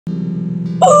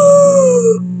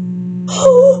Oh,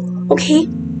 okay.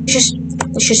 Let's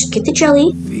just get the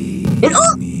jelly. And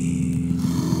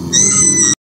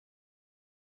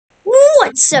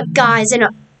what's up, guys? And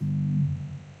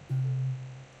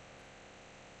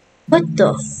what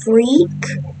the freak?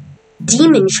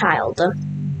 Demon child.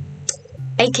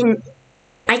 I can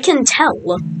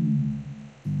tell.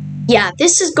 Yeah,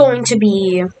 this is going to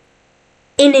be an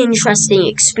interesting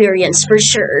experience for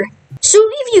sure. So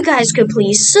if you guys could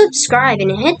please subscribe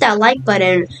and hit that like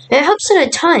button, it helps it a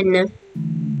ton.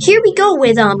 Here we go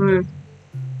with,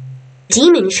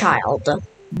 Demon Child.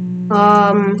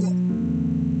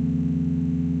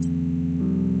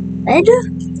 Red?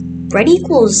 Red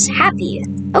equals happy.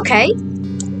 Okay.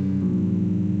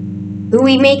 Who are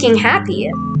we making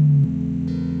happy?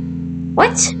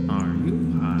 What?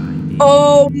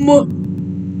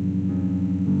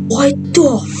 What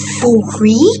the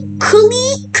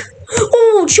freak?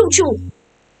 Oh, chill.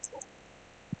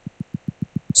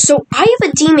 So, I have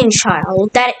a demon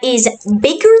child that is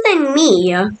bigger than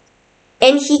me,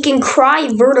 and he can cry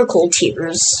vertical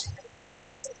tears.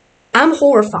 I'm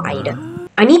horrified.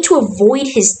 I need to avoid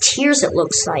his tears, it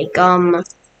looks like.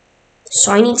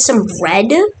 So I need some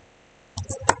bread.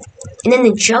 And then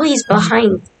the jelly's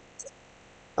behind.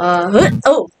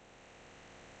 Oh.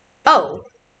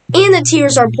 And the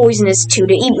tears are poisonous, too,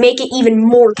 to make it even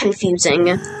more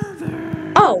confusing.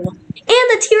 Oh, and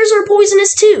the tears are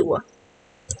poisonous, too.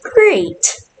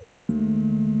 Great.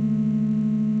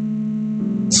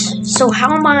 So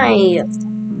how am I...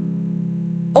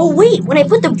 Oh, wait, when I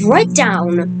put the bread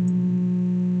down...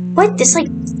 What? This, like...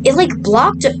 It, like,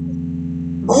 blocked...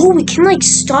 Oh, we can, like,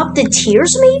 stop the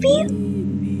tears, maybe?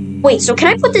 Wait, so can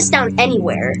I put this down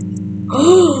anywhere?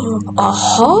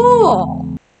 Aha!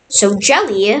 So,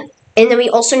 jelly, and then we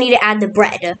also need to add the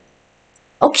bread.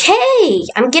 Okay,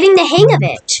 I'm getting the hang of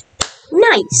it.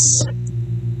 Nice.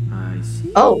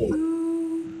 Oh.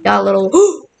 Got a little...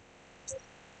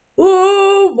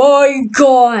 Oh my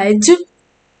god!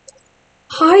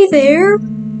 Hi there.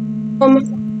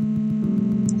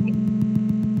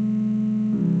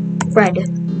 Bread.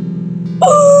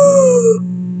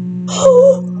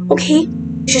 Okay.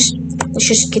 Let's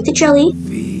just get the jelly.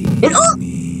 And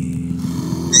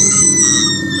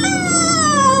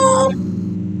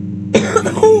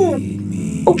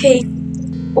okay.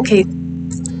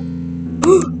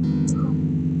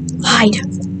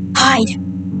 Hide.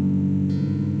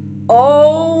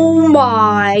 Oh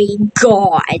my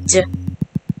god.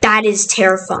 That is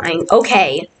terrifying.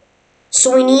 Okay.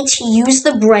 So we need to use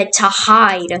the bread to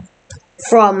hide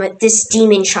from this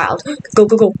demon child. Go.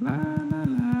 Got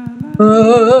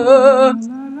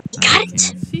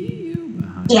it.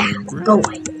 Yeah, go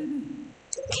away.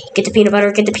 Okay, get the peanut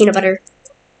butter.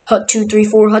 Hut 2, 3,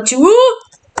 4, hut 2.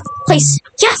 Place.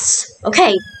 Yes!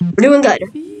 Okay, we're doing good.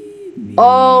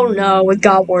 Oh no, it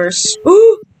got worse.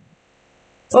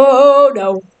 Oh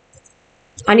no.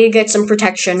 I need to get some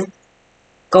protection.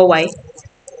 Go away.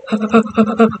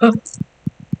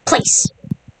 Place.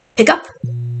 Pick up.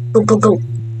 Go.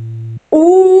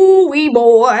 Ooh wee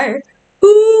boy.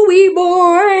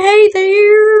 Hey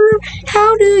there.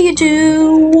 How do you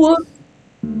do?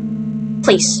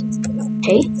 Place.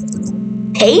 Okay.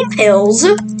 Pain pills?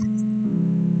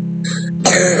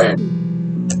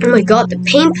 Oh my god, the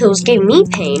pain pills gave me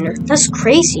pain. That's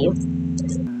crazy.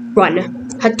 Run.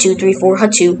 Hut 2, 3, 4,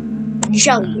 hut 2.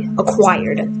 Jelly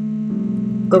acquired.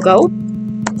 Go.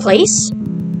 Place.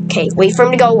 Okay, wait for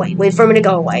him to go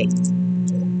away.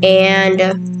 And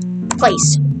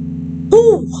place.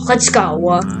 Ooh, let's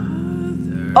go.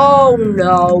 Oh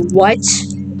no, what?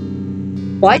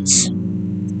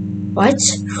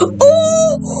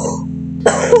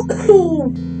 Oh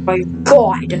my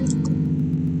god.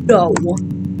 No.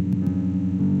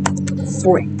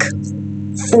 Frick.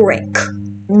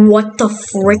 What the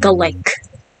frick-a-lick?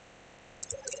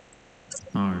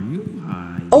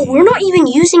 Oh, we're not even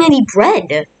using any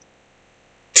bread.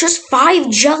 Just 5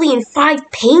 jelly and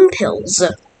 5 pain pills.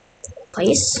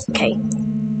 Place? Okay.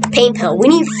 Pain pill. We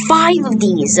need 5 of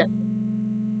these.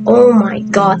 Oh my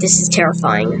god, this is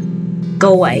terrifying.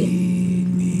 Go away.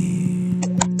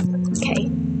 Okay.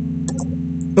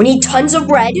 We need tons of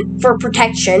bread for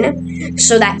protection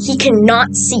so that he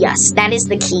cannot see us. That is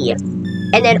the key.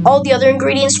 And then all the other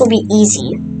ingredients will be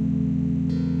easy.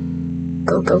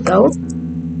 Go.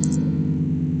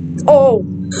 Oh.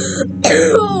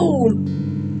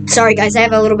 Sorry guys, I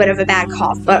have a little bit of a bad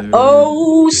cough, but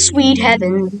oh sweet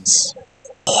heavens.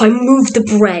 Oh, I moved the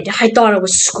bread. I thought I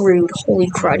was screwed. Holy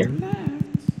crud.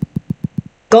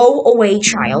 Go away,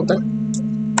 child.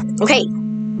 Okay.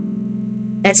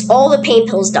 That's all the pain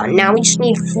pills done. Now we just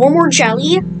need 4 more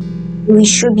jelly. We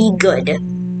should be good.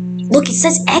 Look, it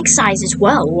says excise as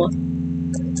well.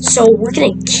 So we're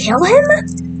gonna kill him?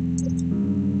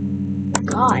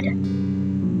 God.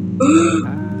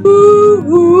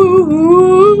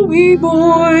 Wee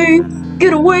boy,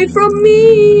 get away from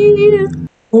me.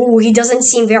 Oh, he doesn't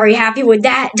seem very happy with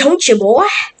that, don't you, boy?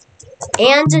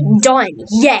 And done.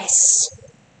 Yes.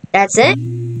 That's it.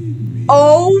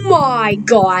 Oh my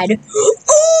god.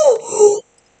 Oh!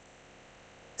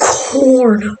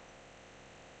 Corn.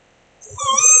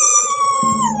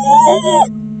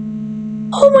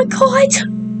 Oh my god.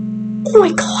 Oh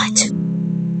my god.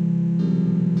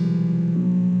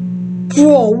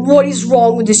 Whoa, what is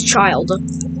wrong with this child?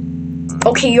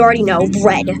 Okay, you already know.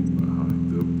 Bread.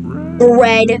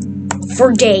 Bread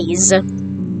for days.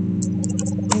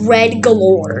 Bread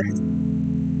galore.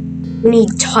 We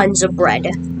need tons of bread.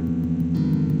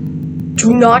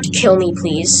 Do not kill me,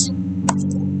 please.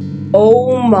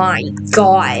 Oh my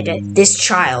god, this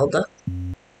child.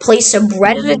 Place a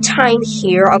bread at a time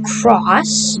here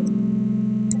across.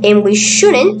 And we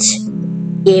shouldn't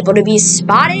be able to be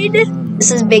spotted. This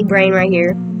is big brain right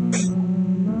here.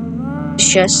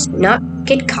 Just not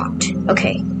get caught.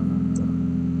 Okay.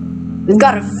 We've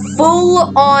got a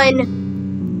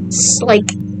full-on, like,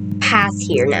 path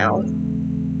here now.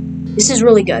 This is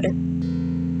really good.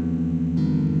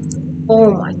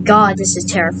 Oh my god, this is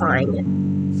terrifying.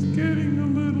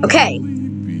 Okay.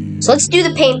 So let's do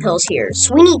the pain pills here.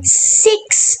 So we need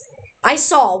 6.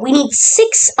 We need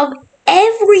 6 of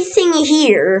everything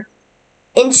here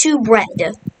and 2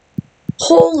 bread.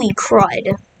 Holy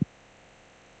crud.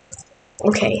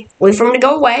 Okay, wait for him to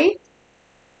go away.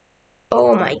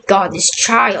 Oh my god, this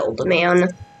child,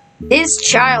 man. This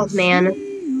child, man.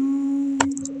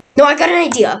 No, I got an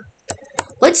idea.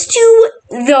 Let's do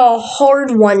the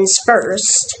hard ones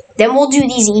first. Then we'll do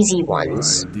these easy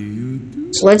ones.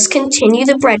 So let's continue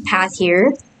the bread path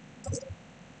here.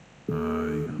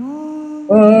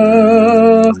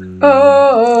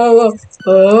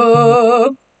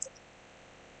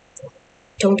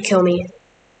 Don't kill me.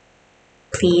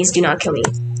 Please do not kill me.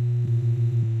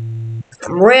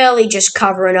 I'm really just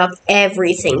covering up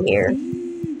everything here.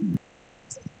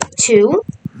 2.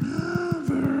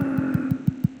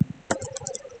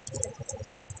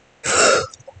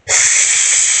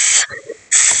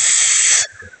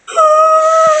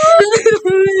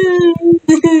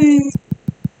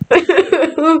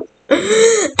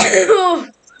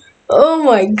 Oh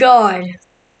my god. This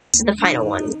is the final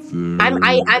one. I'm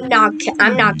not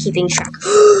keeping track.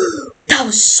 That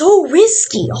was so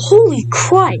risky. Holy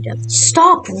crud.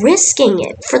 Stop risking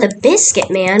it for the biscuit,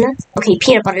 man. Okay,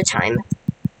 peanut butter time.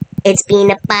 It's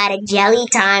peanut butter jelly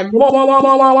time.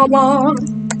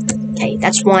 Okay,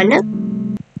 that's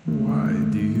 1.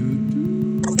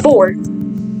 4.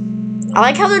 I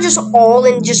like how they're just all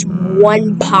in just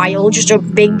one pile, just a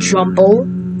big jumble.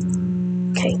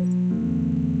 Okay.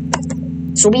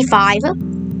 This will be 5.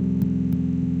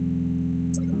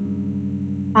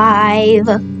 5.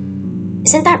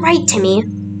 Isn't that right, Timmy?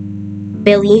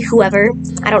 Billy, whoever.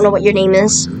 I don't know what your name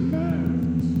is.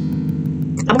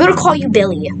 I'm gonna call you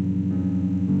Billy.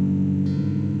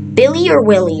 Billy or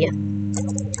Willie?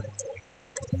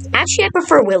 Actually, I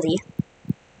prefer Willie.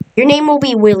 Your name will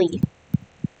be Willie.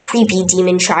 Creepy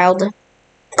demon child.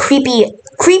 Creepy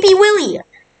Willie!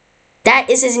 That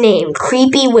is his name.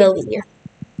 Creepy Willie.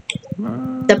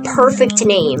 The perfect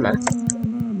name.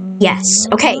 Yes,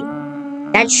 okay.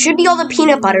 That should be all the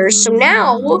peanut butter, so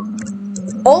now,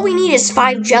 all we need is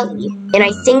 5 jelly, and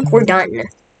I think we're done.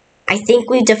 I think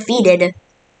we've defeated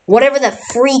whatever the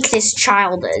freak this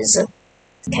child is.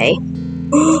 Okay.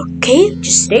 Okay,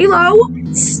 just stay low,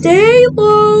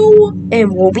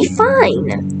 and we'll be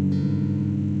fine.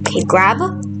 Okay, grab.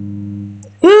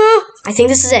 I think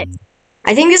this is it.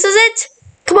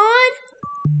 Come on!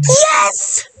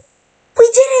 Yes! We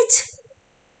did it!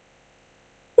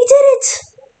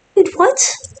 Wait,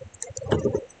 what?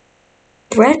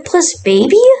 Bread plus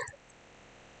baby?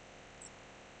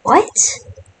 What?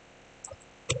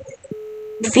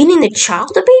 Feeding the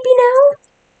child a baby now?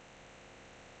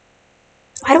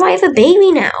 Why do I have a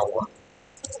baby now?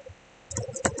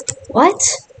 What?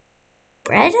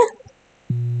 Bread?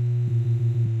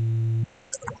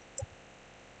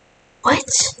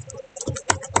 What?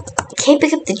 I can't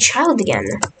pick up the child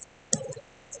again.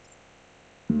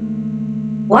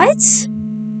 What?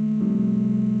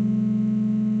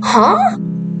 Huh?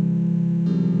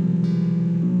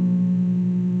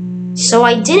 So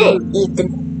I didn't eat the...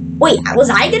 Wait,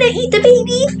 was I gonna eat the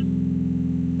baby?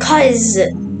 'Cause...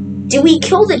 Did we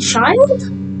kill the child?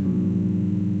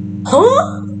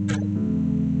 Huh?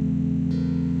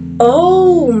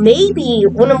 Oh, maybe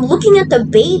when I'm looking at the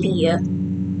baby,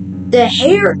 the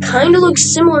hair kind of looks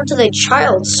similar to the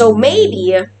child, so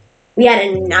maybe we had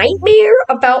a nightmare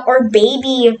about our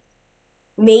baby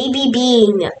maybe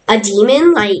being a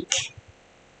demon, like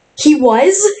he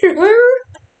was.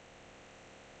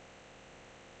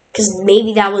 Because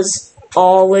maybe that was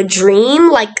all a dream,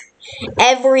 like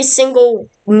every single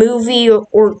movie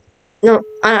or no,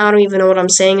 I don't even know what I'm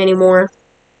saying anymore.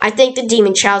 I think the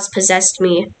demon child's possessed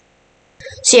me.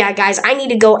 So yeah, guys, I need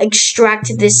to go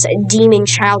extract this demon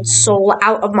child soul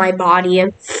out of my body.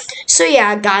 So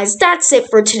yeah, guys, that's it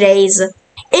for today's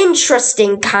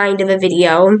interesting kind of a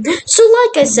video. So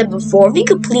like I said before, if you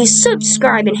could please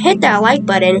subscribe and hit that like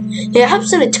button, it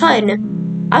helps in a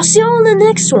ton. I'll see y'all in the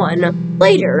next one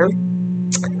later.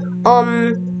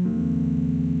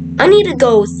 I need to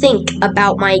go think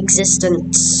about my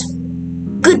existence.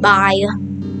 Goodbye.